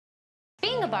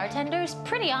Being a bartender is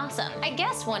pretty awesome. I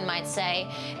guess one might say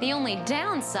the only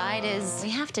downside is we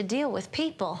have to deal with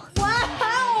people.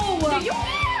 Wow! Do you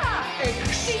what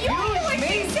she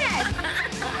said?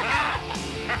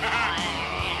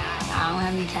 I don't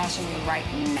have any cash on me right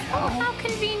now. Oh, how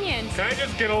convenient. Can I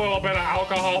just get a little bit of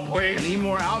alcohol, please? I need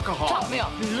more alcohol. Top me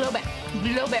up a little bit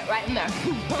right in there.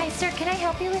 Hi, sir, can I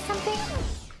help you with something?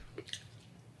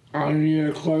 I need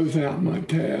to close out my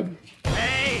tab.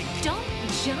 Hey! Don't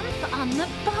jump on the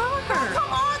bar.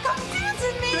 Come on, come dance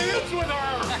with me. Dance with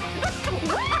her! Look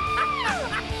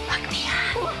me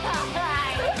up.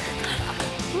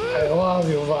 I love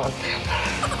you, bartender.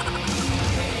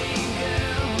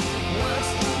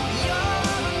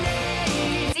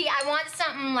 See, I want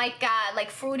something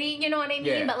like fruity, you know what I mean?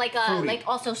 Yeah, but fruity. like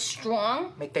also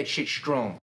strong. Make that shit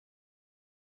strong.